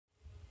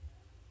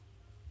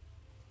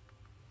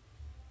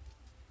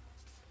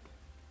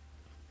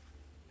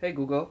Hey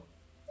Google,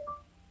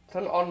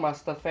 turn on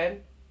master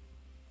fan.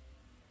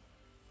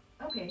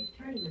 Okay,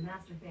 turning the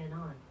master fan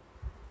on.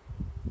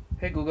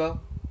 Hey Google,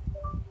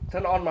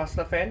 turn on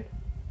master fan.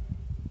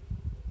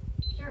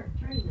 Sure,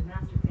 turning the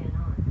master fan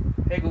on.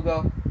 Hey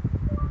Google,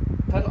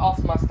 turn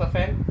off master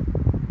fan.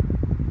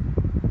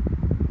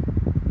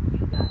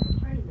 You got it,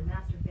 turning the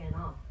master fan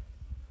off.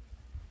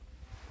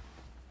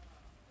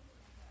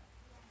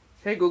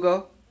 Hey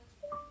Google,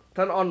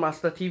 turn on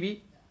master TV.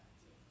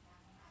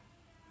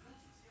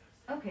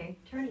 Okay,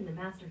 turning the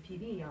master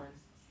TV on.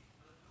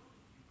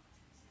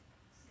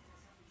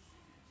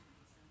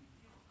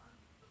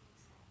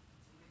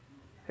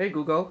 Hey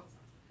Google,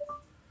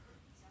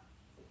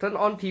 turn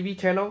on TV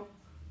channel.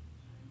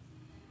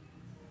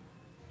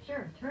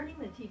 Sure, turning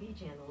the TV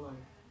channel on.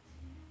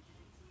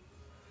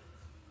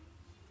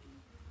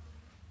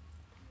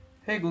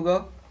 Hey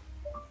Google,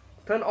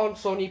 turn on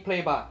Sony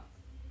play bar.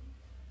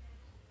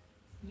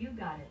 You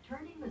got it,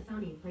 turning the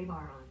Sony play bar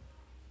on.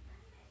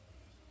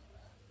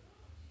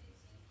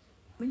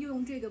 我们就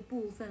用这个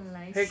部分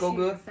来 Hey 示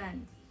Google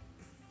范，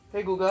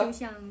 Hey 就 Google,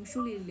 像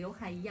梳理刘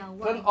海一样，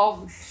 turn 往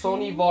后 off 梳，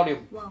 Sony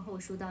volume. 往后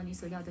梳到你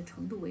所要的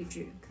程度为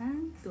止。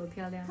看多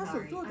漂亮他啊！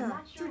所做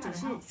的就只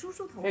是梳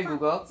梳头 Hey 发，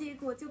 Google, 结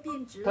果就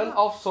变直 turn 了。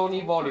 off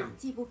Sony 头发 volume.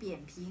 既不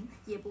扁平，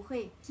也不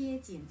会贴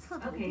紧侧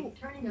头 Okay, 部，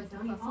 turning 要 the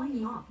头 Sony 发丰 volume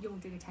盈 off. 用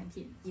这个产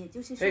品。也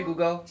就是 Hey 说，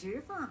 Google, 直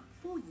发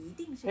不一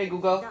定是 Hey 扁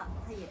平 Google, 的，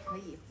它也可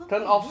以丰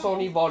turn 盈 off 的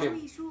Sony 梳 volume.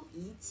 一梳，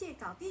一切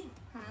搞定。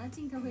好，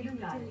镜头回到 You 你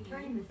这 got 里 it,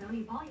 turning the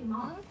Sony volume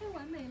啊 off. 太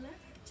完美了，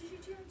只是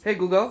这样 Hey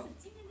Google,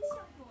 惊人的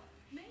效果，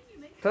美女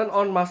没 turn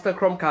on master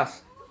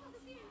chromecast. 都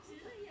变直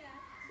了耶！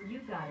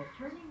 You got it,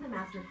 turning the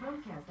master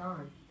chromecast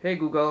on. Hey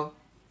Google,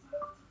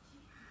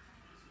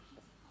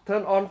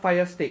 turn on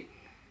fire stick.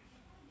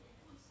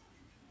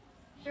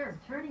 Sure,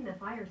 turning the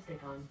fire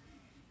stick on.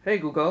 Hey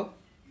Google,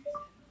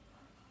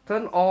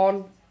 turn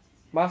on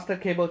master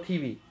cable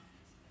TV.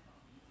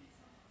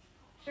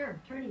 Sure,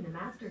 turning the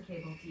master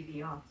cable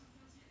TV off.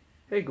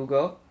 Hey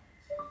Google,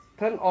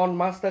 turn on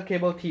master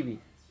cable TV.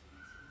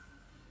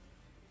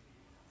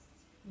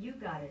 You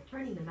got it,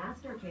 turning the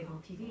master cable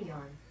TV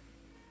on.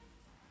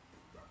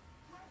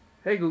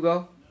 Hey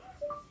Google,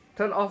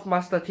 turn off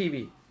master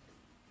TV.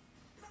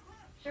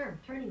 Sure,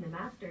 turning the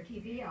master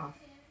TV off.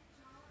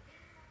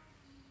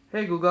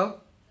 Hey Google,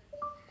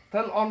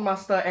 turn on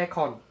master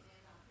aircon.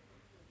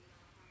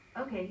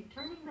 Okay,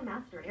 turning the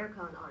master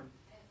aircon on.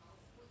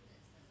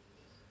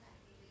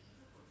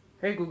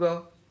 Hey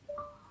Google,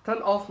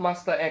 turn off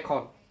master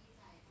aircon.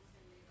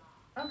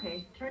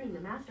 Okay, turning the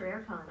master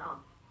aircon off.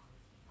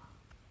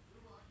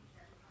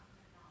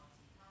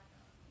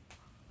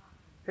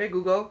 Hey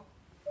Google,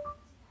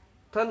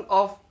 turn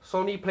off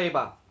Sony play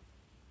bar.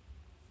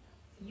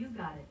 You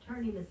got it,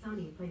 turning the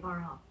Sony play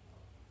bar off.